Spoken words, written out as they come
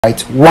Right,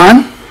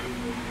 1,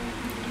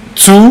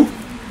 2,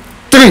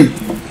 3.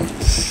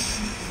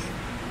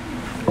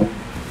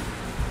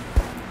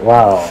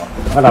 Wow,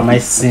 what am I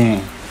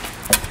seeing?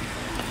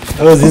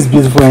 Oh, this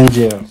beautiful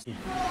angel.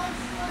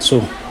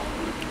 So,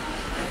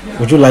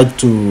 would you like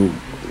to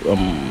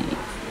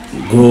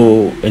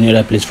go any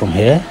other place from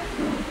here?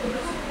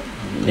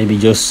 Maybe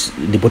just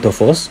the both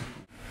of us?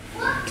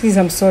 Please,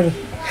 I'm sorry.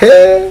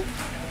 Hey.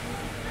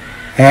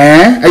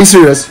 Are you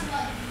serious?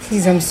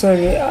 Please, I'm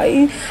sorry.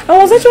 I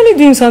was actually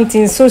doing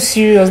something so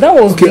serious. That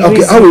was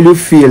okay. How will you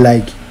feel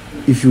like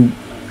if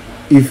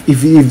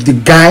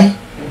the guy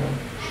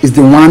is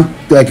the one,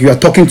 like you are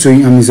talking to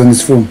him and he's on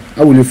his phone?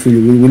 How will you feel?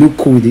 Will you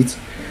cool with it?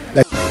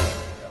 Like,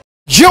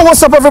 yo,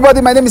 what's up,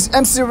 everybody? My name is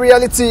MC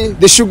Reality,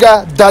 the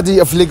sugar daddy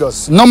of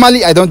Lagos.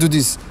 Normally, I don't do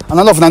this, and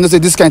all of them know say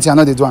this kind of thing I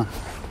know they do.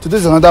 Today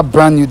is another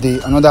brand new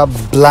day, another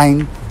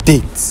blind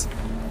date.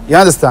 You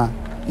understand?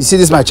 You see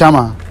this my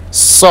charmer,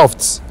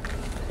 soft.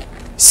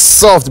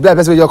 Be a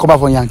person you come back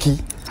from Yankee.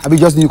 I be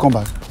just need you come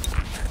back.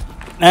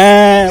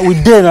 We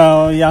did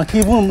Yankee,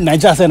 even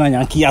Nigeria said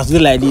Yankee has to do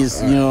like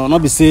this, you know,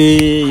 not be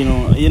say,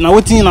 you know,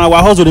 we think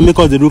our house will make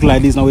us they look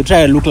like this. Now we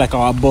try to look like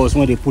our boss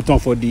when they put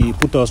us for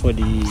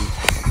the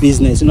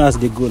business, you know, as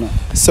they go now.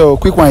 So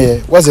quick one here.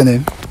 What's your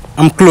name?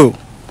 I'm CLEO.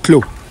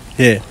 CLEO.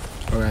 Yeah.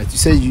 Alright. You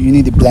said you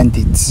need a blind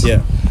date.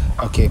 Yeah.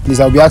 Okay, please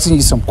I'll be asking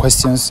you some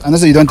questions. I know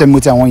so you don't tell me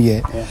what I want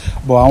here,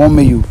 but I want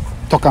you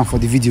talk for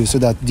the video so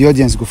that the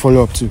audience will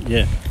follow up too.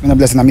 Yeah. When I'm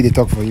blessing, I mean they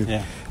talk for you.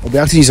 Yeah. I'll be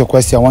asking you some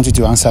questions. I want you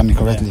to answer me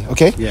correctly. Yeah.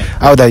 Okay? Yeah.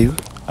 How old are you?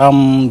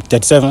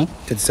 37.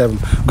 37.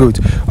 Good.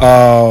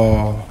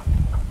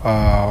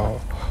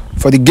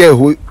 For the girl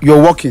who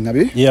you're working,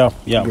 Abi? Yeah.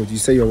 Good. You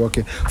say you're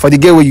working. For the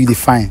girl who you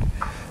define,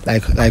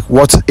 like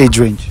what age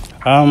range?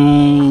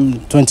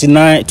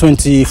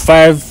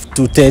 25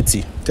 to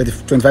 30.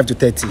 25 to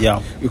 30.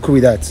 Yeah. You cool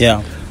with that?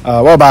 Yeah.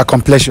 What about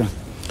complexion?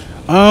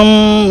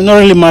 Not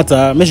really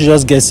matter. Make sure you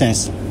just get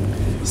sense.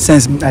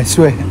 Sense, I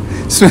swear.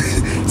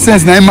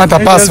 Sense na matter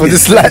pass for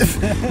this life.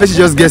 Make sure you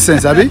just get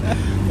sense, Abi.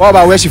 What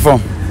about where she from?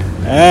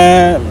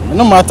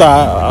 No matter.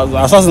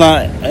 As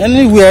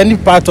anywhere, any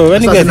part of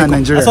anywhere. As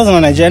Nigeria.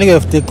 Anywhere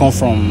if they come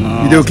from.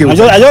 You dey okay with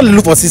I just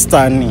look for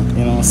sister,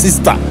 you know,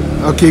 sister.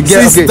 Okay,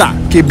 sister.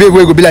 Okay, big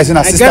way go be like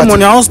saying sister. I get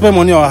money. I don't spend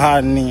money on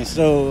her,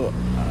 so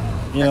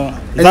you know.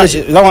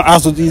 That one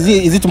ask.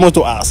 Is it too much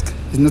to ask?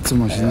 It's not too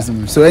much. It's not too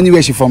much. So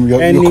anywhere she from, you're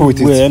cool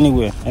with it.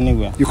 Anywhere.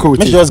 You cool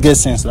with it. Make just get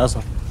sense. That's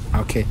all.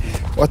 Okay.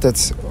 What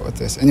else?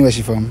 Anywhere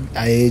she from?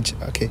 Her age.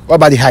 Okay. What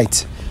about the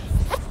height?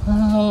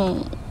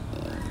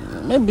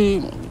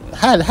 Maybe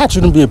height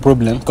shouldn't be a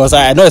problem because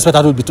I don't expect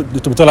her to be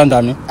taller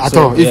than me. At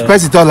all. If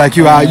person tall like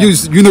you are, you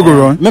no go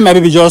wrong. Make my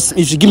baby just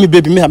if she give me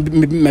baby,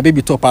 make my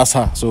baby top past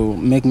her. So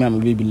make me and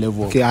my baby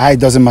level. Okay. Her height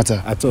doesn't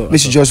matter at all.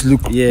 Make she just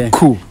look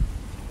cool.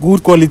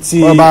 Good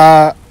quality. What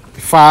about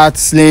fat,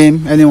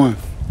 slim, anyone?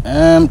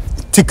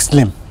 Thick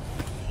slim.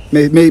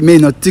 May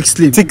not thick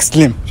slim. Thick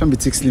slim. Shouldn't be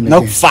thick slim.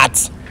 Not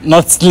fat,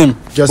 not slim.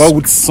 Just but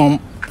with some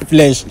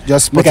flesh.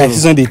 Just make I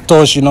see on the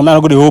touch, you know, man, I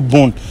go the whole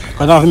bone.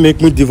 Because now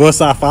make me divorce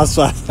her fast.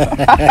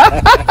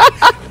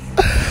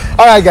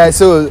 Alright guys,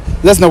 so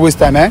let's not waste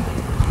time, what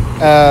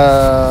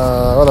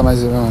am I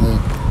saying?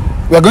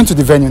 We are going to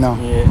the venue now.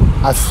 Yeah.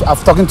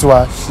 I've talking to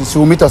her. She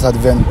will meet us at the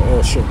venue.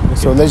 Oh sure. Okay.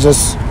 So let's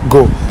just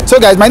go. So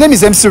guys, my name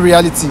is MC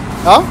Reality.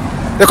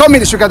 They call me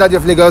the sugar daddy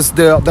of Lagos,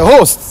 the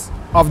host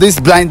of this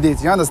blind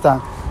date. You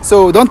understand?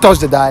 So don't touch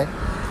the die.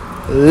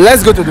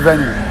 Let's go to the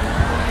venue.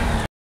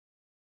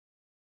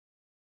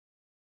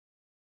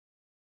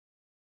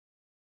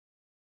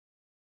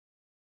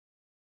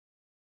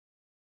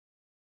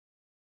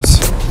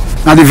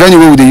 Now the venue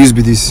where would they use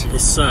be this?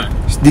 Yes, sir.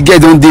 The girl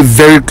don't dey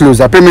very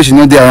close. I pretty she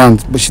not dey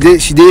around, but she dey.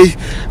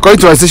 According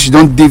to her, say she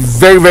don't dey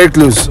very very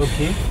close.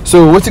 Okay.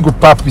 So what you go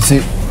pap? We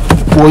say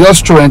we'll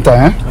just throw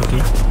enter.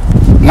 Okay.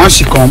 Once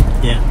she come,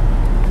 yeah.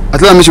 I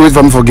tell her she wait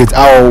for me for gate.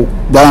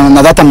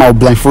 Now that time I'll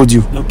blindfold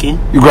you. Okay.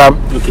 You grab.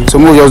 Okay. So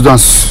we'll just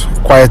dance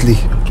quietly.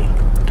 Okay.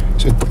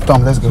 So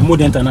Tom, let's go. More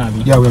than enter now.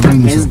 Yeah, we're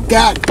bringing this. We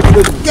got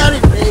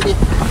it, baby.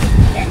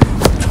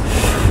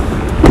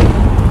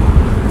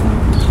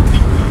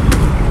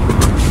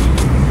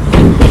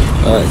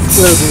 Alright.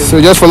 So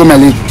just follow my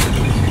lead.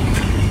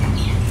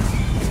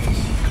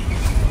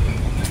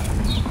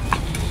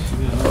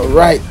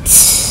 Alright.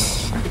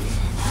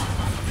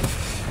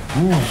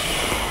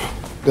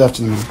 Good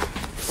afternoon.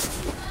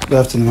 Good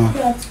afternoon.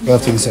 Good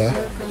afternoon, sir.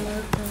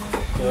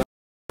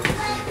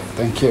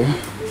 Thank you.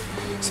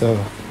 So,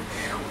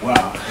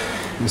 Wow.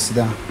 you sit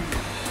down.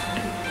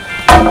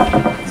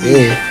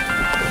 Yeah.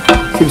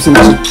 Keep saying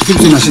that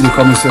shit in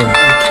comment, sir.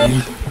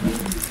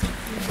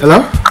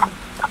 Hello?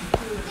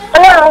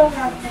 Hello.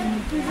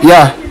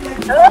 Yeah.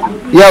 Hello?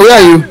 Yeah, where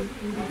are you?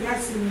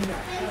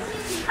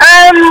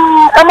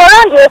 I'm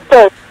around the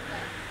estate.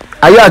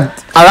 Are you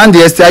around the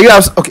estate? Are you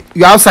okay?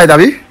 You're outside,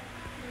 Abby?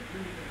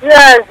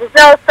 Yes, it's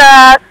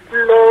outside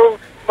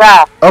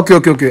bar.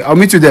 Okay. I'll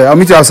meet you there. I'll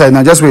meet you outside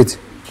now. Just wait.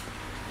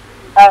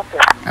 Okay.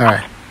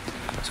 Alright.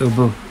 So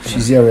bro,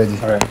 she's here already.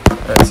 Alright.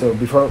 So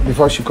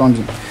before she comes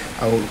in,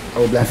 I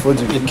will blindfold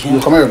you. Okay. You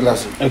come out your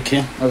glass.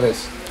 Okay. Okay.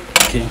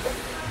 Okay.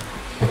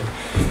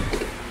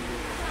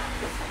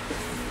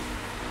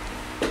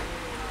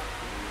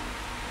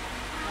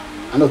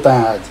 I know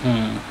time hard.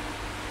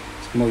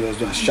 Some of you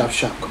doing sharp.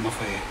 Come off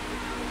here.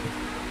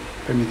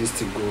 Pray me this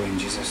thing go in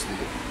Jesus' name.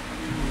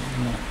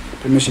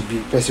 Pray me should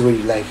be person where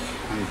you like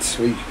and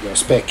where your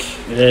spec.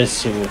 Yes,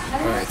 sir.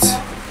 Alright.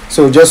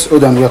 So just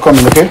hold on, we are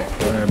coming, okay?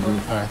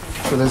 Alright.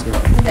 So let's go.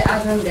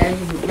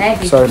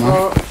 Sorry,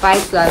 ma'am.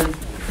 5 flowers.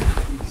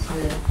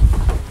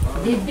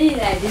 The bill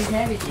like this,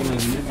 everything.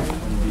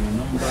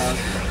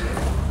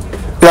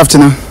 Good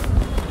afternoon.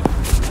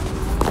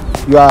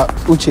 You are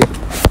UCHE.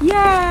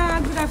 Yeah,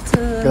 good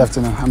afternoon. Good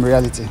afternoon. I'm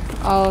Reality.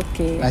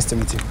 Okay. Nice to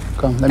meet you.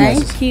 Come, let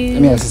Thank you.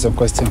 me ask you some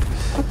questions.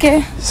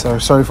 Okay. So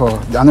sorry for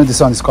I know the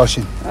sun is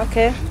caution.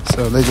 Okay.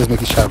 So let's just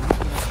make it sharp.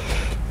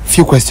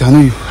 Few questions. I know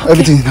you. Okay.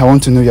 Everything I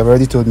want to know, you have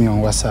already told me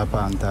on WhatsApp,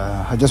 and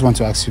I just want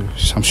to ask you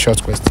some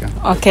short questions.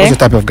 Okay. What's your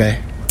type of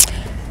guy?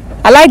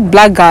 I like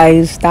black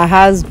guys that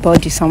has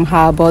body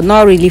somehow, but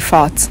not really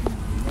fat.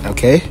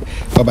 Okay.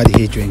 What about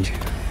the age range?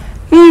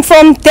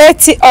 From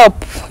 30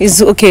 up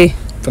is okay.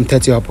 From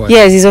 30 upwards?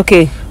 Yes, it's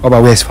okay. What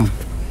about where it's from?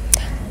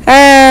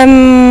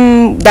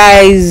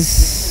 That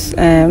is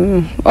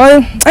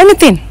or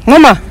anything,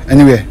 mama.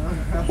 Anywhere?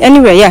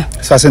 Anywhere, yeah.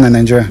 So I said in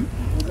Nigeria?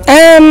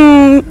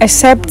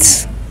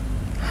 Except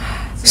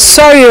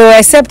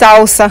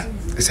Hausa.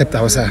 Except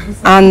Hausa.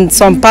 And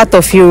some part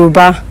of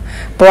Yoruba.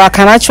 But I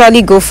can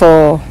actually go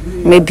for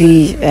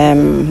maybe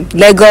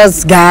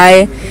Lagos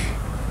guy,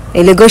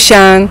 a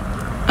Lagosian,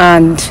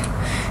 and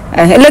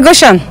a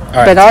Lagosian.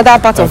 Right. But the other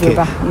part of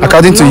Yoruba.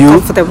 According to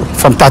you,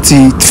 from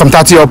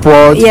 30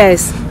 upward.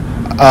 Yes.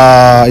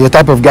 Your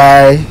type of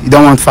guy, you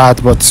don't want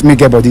fat, but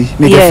make a body,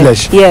 make a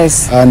flesh.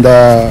 Yes. And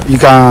you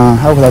can,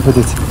 how would I put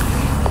it?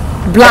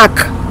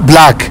 Black.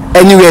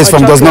 Anywhere is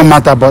from does not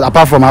matter, but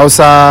apart from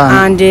Hausa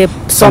and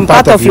some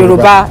part of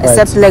Yoruba,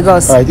 except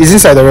Lagos. Right, it's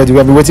inside already. We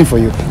have been waiting for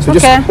you. So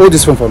just hold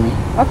this phone for me.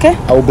 Okay.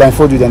 I will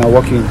blindfold you, then I'll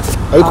walk you in.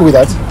 Are you cool with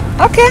that?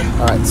 Okay.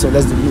 All right. So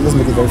let's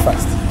make it very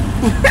fast.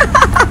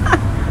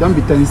 Don't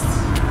be tensed.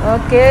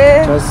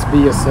 Okay. Just be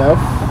yourself.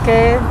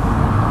 Okay.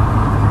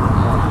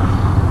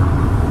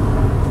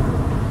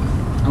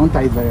 I won't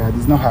tie it very hard.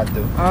 It's not hard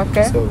though.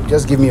 Okay. So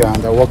just give me your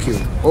hand. I'll walk you.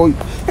 Hold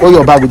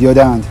your bag with the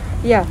other hand.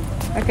 Yeah.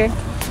 Okay.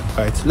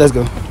 All right. Let's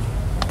go.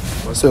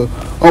 So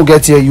when we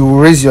get here, you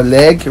raise your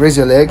leg. Raise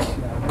your leg.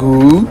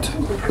 Good.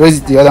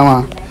 Raise the other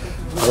one.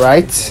 All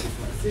right.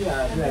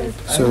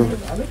 So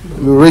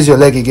you raise your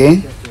leg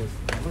again.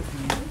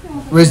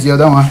 Raise the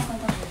other one.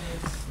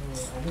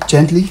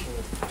 Gently.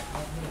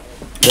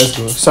 Let's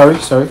go. Sorry.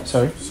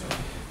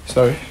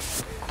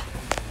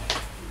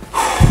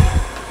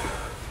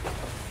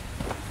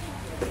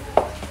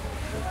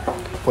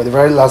 For the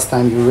very last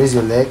time, you raise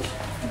your leg.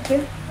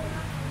 Okay.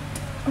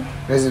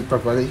 Raise it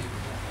properly.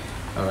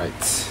 All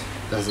right.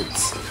 That's it.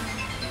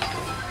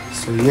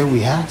 So here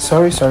we are.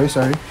 Sorry.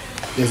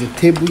 There's a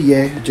table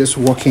here, just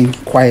walking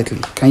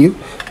quietly. Can you?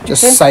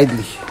 Just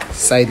sidely.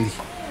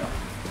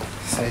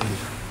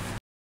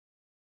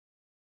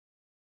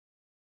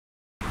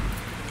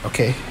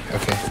 Okay.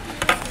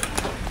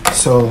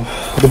 So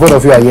the both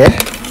of you are here.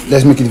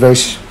 Let's make it very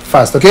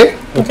fast, okay?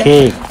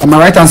 Okay. On my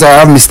right hand side,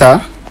 I have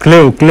Mr.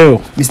 CLEO.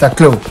 Mr.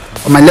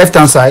 CLEO. On my left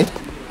hand side,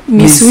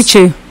 Miss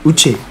UCHE.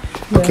 UCHE.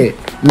 Okay.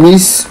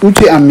 Miss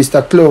UCHE and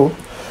Mr. CLEO.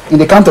 In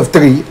the count of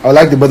 3, I would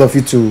like the both of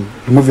you to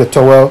remove your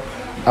towel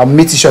and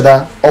meet each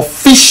other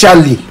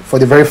officially for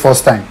the very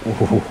first time.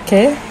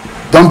 Okay.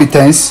 Don't be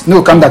tense.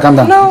 No, calm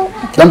down. No.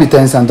 Okay. Don't be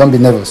tense and don't be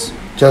nervous.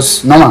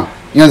 Just normal.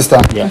 You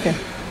understand? Yeah. Okay.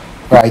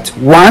 Right.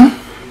 1,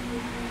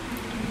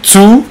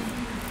 2,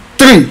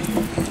 3.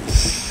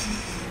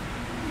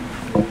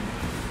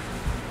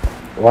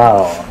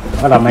 Wow.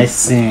 What am I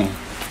seeing?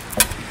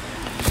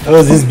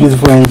 Oh, this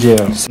beautiful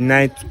angel.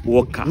 Night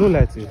walker. No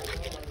lighting.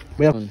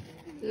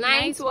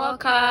 Night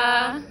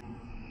walker.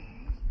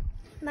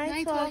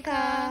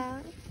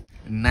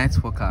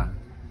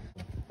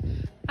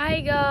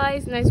 Hi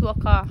guys, night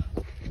walker.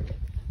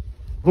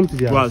 Come to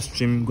the Go and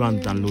stream, go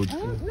and download.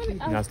 You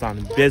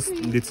understand? Best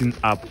dating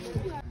app.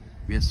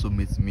 Where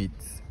soulmates meet.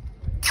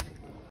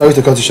 Sorry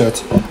to cut you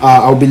short.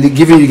 I'll be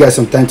giving you guys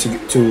some time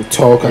to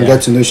talk and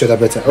get to know each other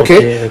better.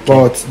 Okay?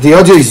 But the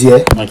audio is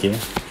here. Okay.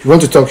 If you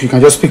want to talk, you can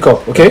just speak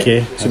up.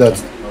 Okay? So that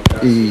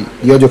the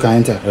audio can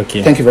enter.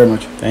 Okay. Thank you very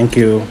much. Thank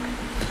you.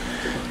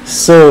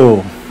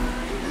 So,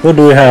 what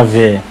do we have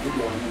here?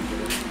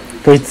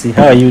 Pretty,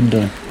 how are you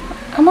doing?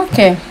 I'm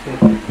okay.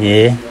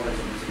 Yeah.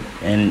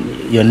 And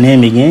your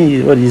name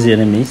again? What is your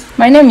name?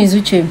 My name is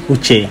UCHE.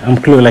 UCHE. I'm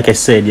CLEO, like I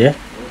said, yeah?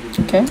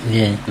 Okay.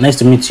 Yeah. Nice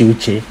to meet you,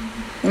 UCHE.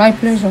 My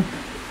pleasure.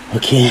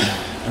 Okay.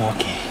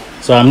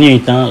 So I'm new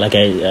in town, like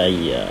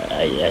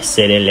I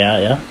said earlier,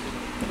 yeah?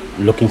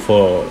 Looking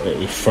for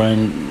a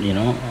friend,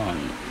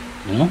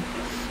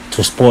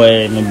 to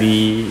spoil,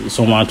 maybe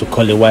someone to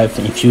call a wife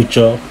in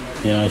future,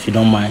 if you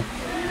don't mind.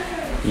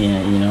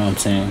 Yeah, you know what I'm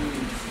saying?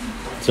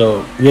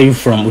 So, where are you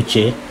from,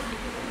 UCHE?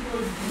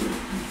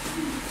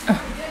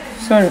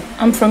 Sorry,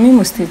 I'm from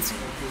Imo State.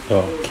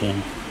 Okay.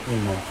 You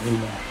know.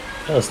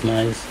 That's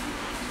nice.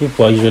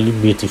 People are usually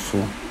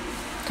beautiful.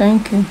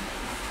 Thank you.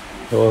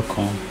 You're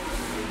welcome.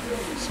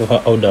 So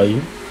how old are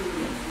you?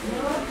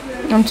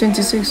 I'm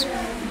 26.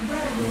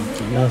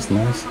 Okay, that's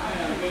nice.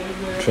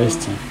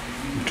 Interesting.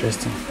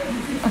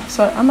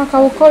 Sorry, Amaka, I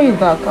will call you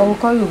back. I will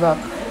call you back.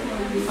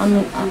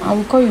 I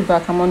will call you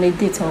back. I'm on a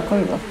date. I will call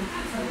you back.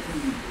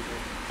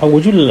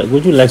 Would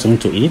you like something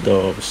to eat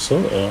or so?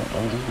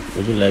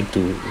 Would you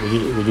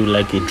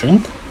like a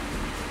drink?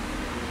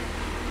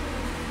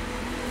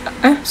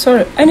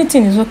 Sorry,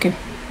 anything is okay.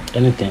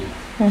 Anything?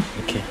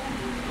 Okay.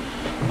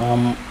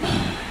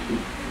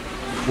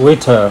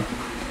 Waiter.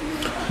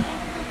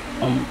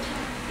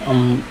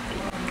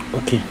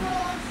 Okay.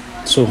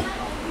 So,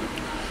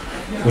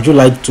 would you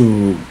like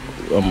to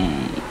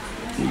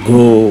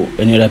go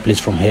any other place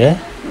from here?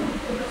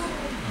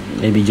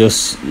 Maybe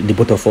just the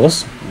both of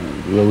us,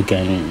 where we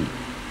can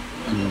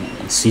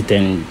sit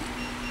and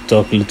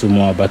talk a little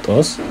more about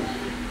us.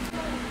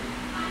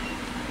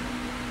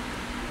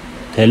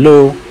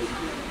 Hello.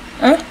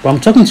 But I'm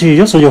talking to you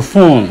just on your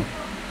phone.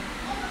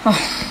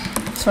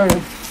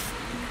 Sorry.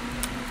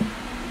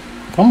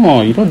 Come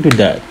on, you don't do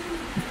that.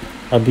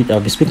 I'll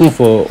be speaking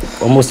for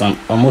almost an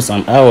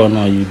hour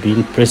now. You've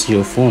been pressing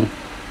your phone.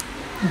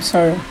 I'm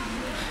sorry.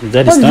 Is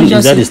that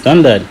the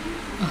standard?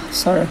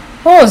 Sorry.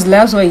 What was the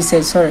last word you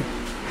said? Sorry.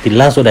 The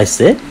last word I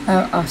said?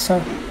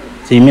 Sorry.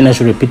 So you mean I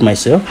should repeat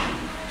myself?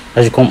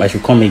 I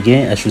should come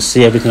again. I should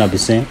say everything I'll be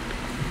saying.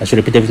 I should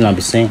repeat everything I'll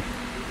be saying.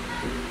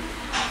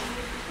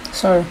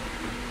 Sorry.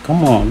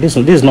 Come on, this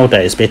is not what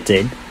I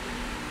expected.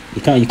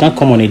 You can't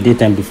come on a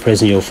date and be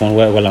pressing your phone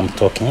while I'm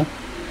talking.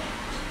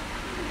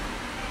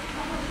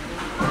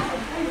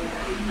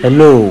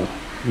 Hello,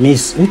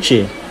 Miss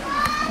UCHE.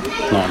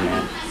 No,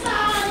 man.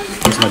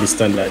 It's not the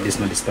standard.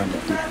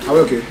 Are we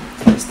okay?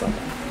 It's not the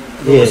standard.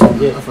 Yeah.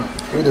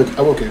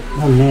 Are we okay?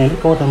 Oh man, look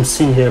at what I'm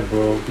seeing here,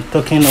 bro. Be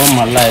talking all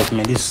my life,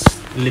 man. This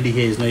lady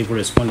here is not even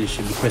responding.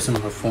 She'll be pressing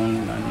her phone,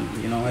 and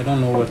I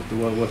don't know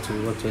what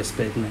to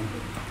expect, man.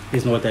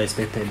 This is not what I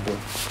expected, bro.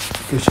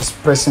 Okay, she's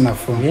pressing her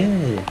phone.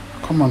 Yeah.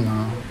 Come on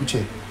now,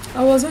 UCHE.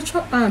 I was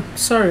actually. I'm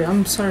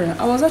sorry.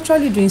 I was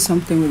actually doing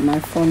something with my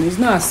phone. It's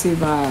not as if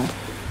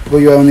But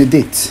you are on a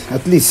date.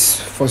 At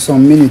least for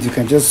some minutes, you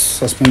can just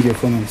suspend your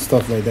phone and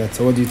stuff like that.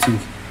 So what do you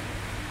think?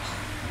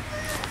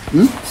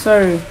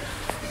 Sorry.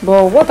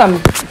 But what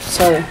I'm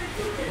sorry.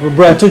 Well,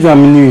 bro, I told you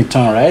I'm new in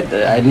town, right?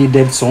 I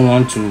needed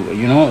someone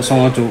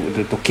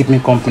to keep me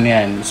company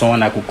and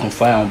someone I could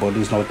confide on, but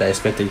this is not what I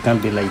expected. You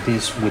can't be like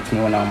this with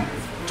me when I'm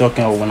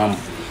talking or when I'm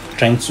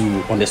trying to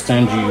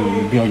understand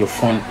you. You be on your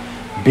phone,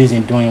 busy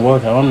doing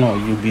what? I don't know.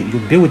 You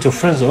be with your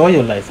friends all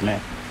your life,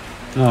 man.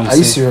 You know what I'm saying?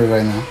 You serious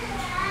right now?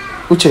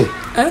 UCHE?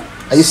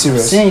 Are you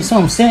serious? See what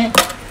I'm saying?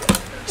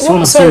 See what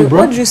I'm sorry, saying, bro?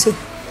 What did you say?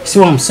 See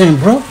what I'm saying,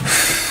 bro?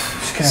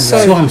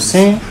 Sorry. See what I'm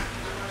saying?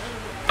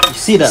 You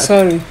see that?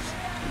 Sorry.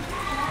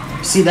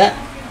 You see that?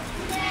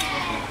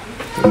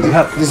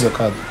 This is your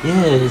card.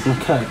 Yeah, it's my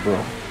card, bro.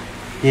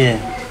 Yeah.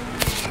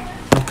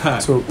 My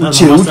card. So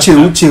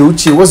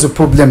UCHE, what's the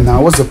problem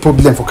now? What's the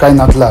problem for crying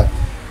out loud?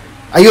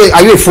 Are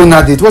you a phone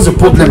addict? What's the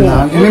problem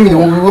now? You made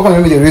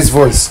me the raised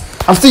voice.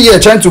 I'm still here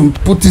trying to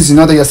put things in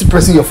order. You're still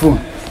pressing your phone.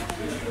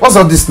 What's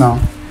all this now?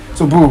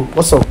 So bro,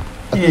 what's up?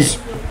 At least,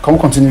 can we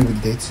continue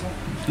with the date?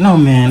 No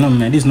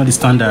man, this is not the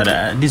standard.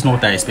 This is not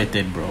what I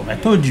expected, bro. I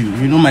told you,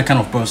 you know my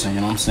kind of person,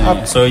 you know what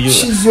I'm saying?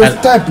 She's your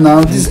type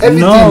now. This everything.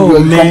 No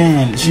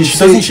man, she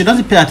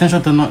doesn't pay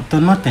attention to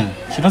nothing.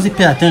 She doesn't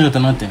pay attention to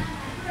nothing.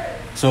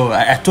 So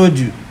I told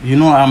you,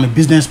 I'm a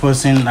business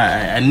person.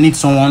 I need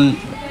someone.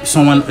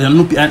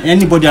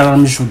 Anybody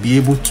around me should be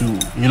able to,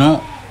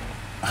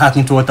 hack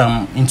into what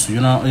I'm into.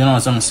 You know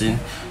what I'm saying?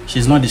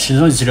 She's not the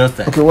serious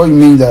type. Okay, what you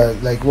mean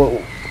that like what?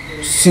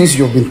 Since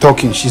you've been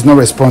talking, she's not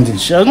responding.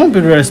 She has not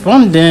been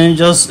responding.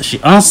 Just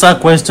she answers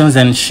questions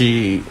and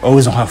she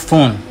always on her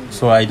phone.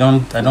 So I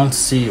don't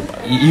see.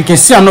 You can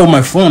see I'm not on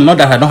my phone. Not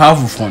that I don't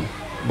have a phone,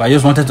 but I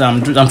just wanted to.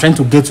 I'm trying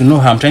to get to know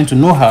her. I'm trying to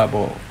know her.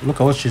 But look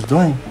at what she's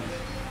doing.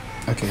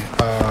 Okay.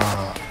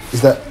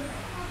 Is that?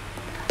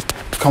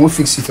 Can we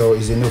fix it or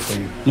is it no for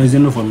you? No, it's a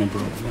no for me,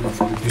 bro.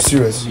 You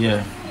serious?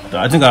 Yeah.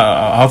 I think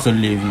I have to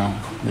leave now.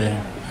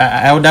 Yeah.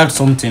 I would add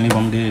something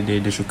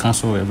if they should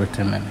cancel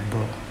everything, man,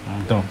 bro.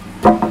 I'm done.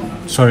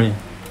 Sorry.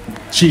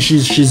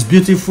 She's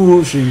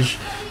beautiful.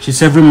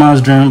 She's every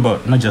man's dream,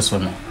 but not just for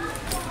me.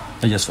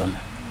 Not just for me.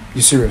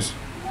 You serious?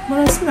 But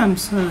I said I'm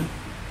sorry.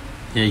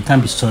 Yeah, you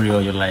can't be sorry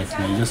all your life,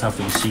 man. You just have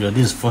to be serious.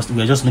 This is first.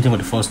 We are just meeting for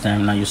the first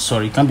time. Now you're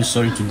sorry. You can't be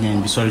sorry today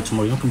and be sorry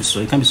tomorrow. You can't be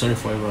sorry. You can't be sorry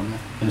forever, man. You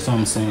understand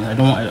what I'm saying? I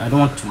don't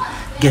want to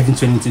get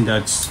into anything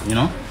that's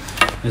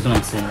That's what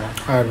I'm saying,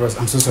 right? Alright, Ross,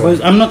 I'm so sorry.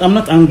 But I'm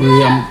not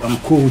angry. I'm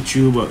cool with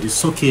you, but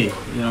it's okay.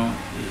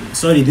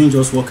 Sorry, it didn't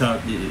just work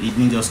out. It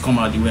didn't just come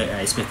out the way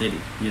I expected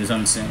it. You know what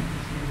I'm saying?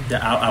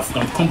 I've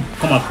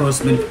come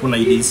across many people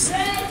like this.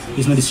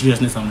 It's not the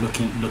seriousness I'm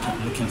looking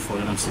for. You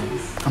know what I'm saying?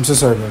 I'm so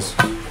sorry, Ross.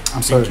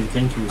 I'm sorry.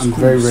 Thank you. I'm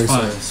very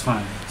sorry. It's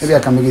fine. Maybe I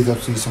can make it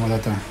up to you some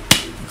other time.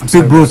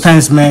 Big bro,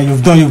 thanks, man.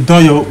 You've done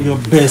your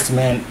best,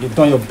 man. You've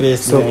done your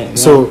best, man.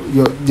 So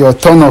your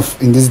turn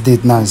off in this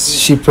date now is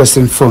she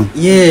pressing phone?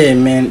 Yeah,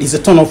 man. It's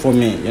a turn off for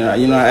me.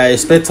 I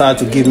expect her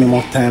to give me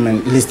more time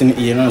and listen.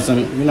 You know what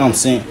I'm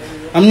saying?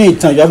 I'm new in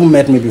town. You haven't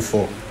met me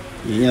before.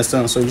 You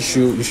understand? So you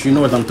should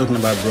know what I'm talking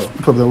about, bro. No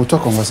problem. We'll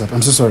talk on WhatsApp.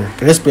 I'm so sorry.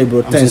 Respect,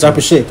 bro. Thanks. I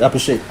appreciate.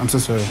 I'm so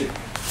sorry.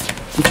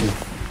 Okay.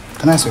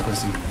 Can I ask you a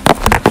question?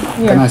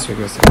 Yeah. Can I ask you a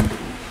question?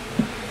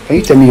 Can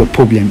you tell me your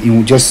problem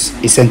in just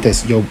a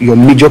sentence? Your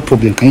major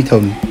problem. Can you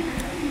tell me?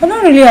 I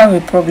don't really have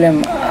a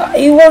problem.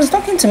 He was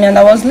talking to me and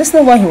I was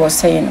listening to what he was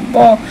saying.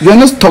 But you're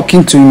not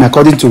talking to him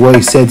according to what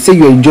he said. Say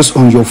you're just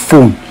on your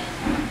phone.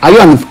 Are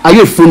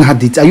you a phone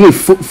addict? Are you a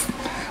phone?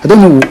 I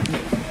don't know.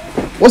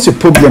 What's your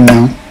problem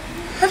now?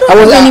 I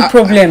don't have any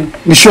problem.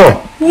 You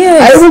sure?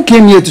 Yes. I even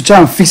came here to try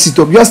and fix it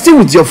up. You are still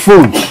with your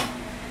phone.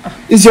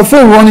 Is your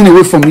phone running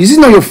away from you? Is it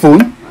not your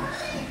phone?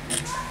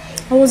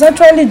 I was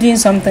actually doing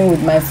something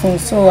with my phone,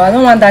 so I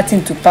don't want that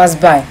thing to pass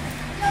by.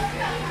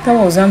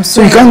 I'm sorry.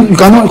 So you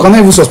cannot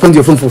even suspend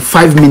your phone for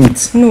 5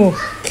 minutes. No,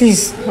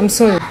 please, I'm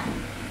sorry.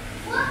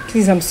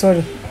 Please, I'm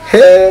sorry.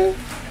 Hey.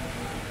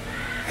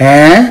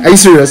 Are you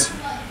serious?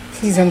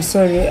 Please, I'm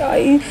sorry.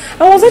 I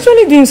was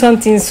actually doing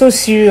something so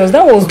serious.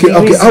 That was okay.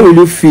 How will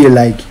you feel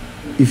like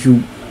if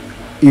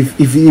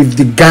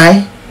the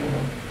guy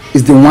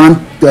is the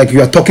one, like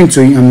you are talking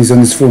to him and he's on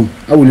his phone?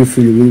 How will you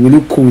feel? Will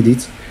you cool with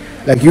it?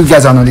 Like you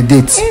guys are on a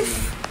date?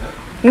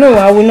 No,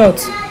 I will not.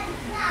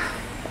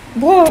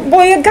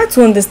 But you got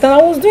to understand,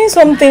 I was doing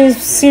something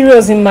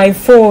serious in my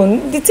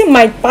phone. The thing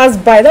might pass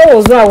by. That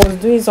was why I was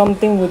doing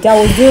something with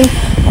it.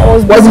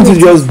 Why didn't you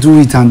just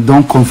do it and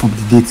don't come for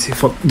the date?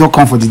 Don't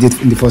come for the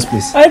date in the first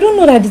place. I don't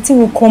know that the thing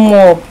will come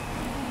up.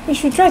 You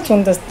should try to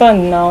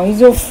understand now. He's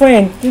your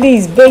friend.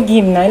 Please beg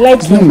him now. I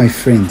like him. He's not my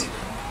friend.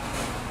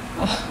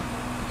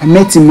 I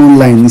met him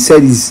online. He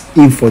said he's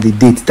in for the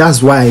date.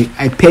 That's why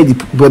I paired the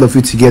both of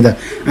you together.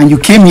 And you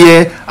came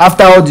here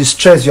after all the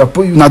stress you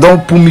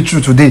don't pull me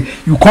through today.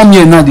 You come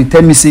here now. They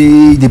tell me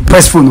say the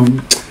press phone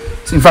on.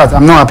 In fact,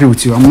 I'm not happy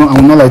with you. I'm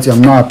not like you.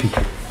 I'm not happy.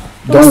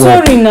 I'm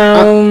sorry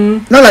now.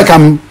 Not like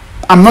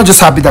I'm not just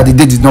happy that the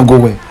date did not go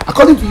well.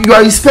 According to you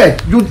are his pet.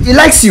 He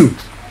likes you.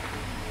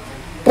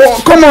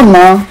 Oh, come on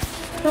now.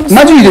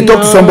 Imagine you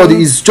talk to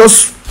somebody. It's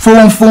just phone.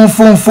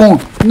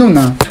 No,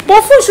 nah.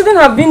 But phone shouldn't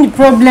have been the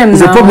problem.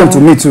 It's a problem to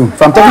me too.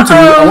 If I'm talking to you,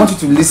 I want you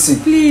to listen.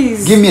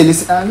 Please. Give me a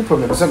listen. No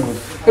problem. It's not good.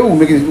 Hey, we'll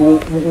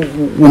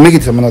make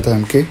it some other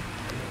time, okay?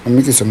 We'll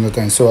make it some other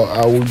time. So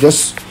I will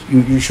just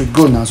you should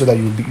go now so that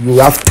you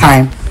have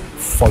time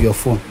for your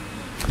phone.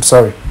 I'm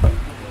sorry.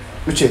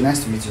 UCHE,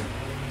 nice to meet you.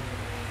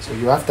 So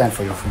you have time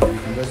for your phone. You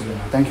can just go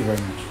now. Thank you very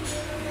much.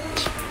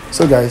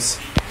 So guys,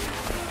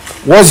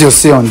 what's your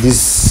say on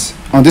this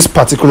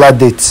particular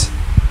date?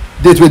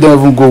 Date we don't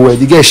even go well.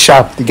 The guy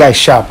is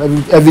sharp.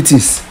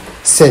 Everything's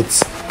set.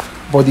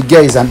 But the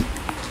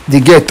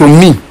girl to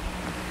me,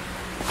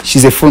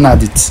 she's a phone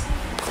addict.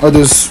 All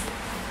those,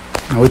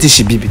 what is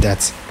she be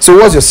that? So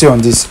what's your say on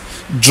this?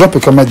 Drop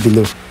a comment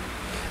below.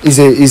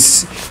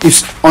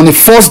 If on a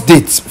first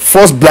date,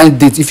 first blind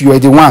date, if you are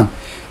the one,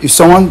 if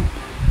someone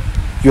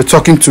you're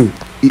talking to,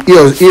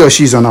 he or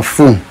she is on her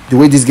phone, the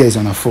way this guy is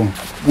on her phone,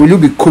 will you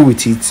be cool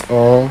with it,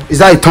 or is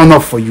that a turn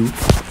off for you?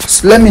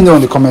 Just let me know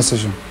in the comment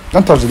section.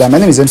 Don't touch that. My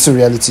name is MC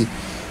Reality,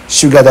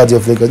 Sugar Daddy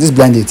of Lagos. This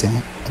blind date,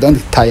 I don't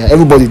tire.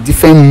 Everybody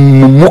different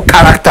more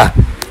character.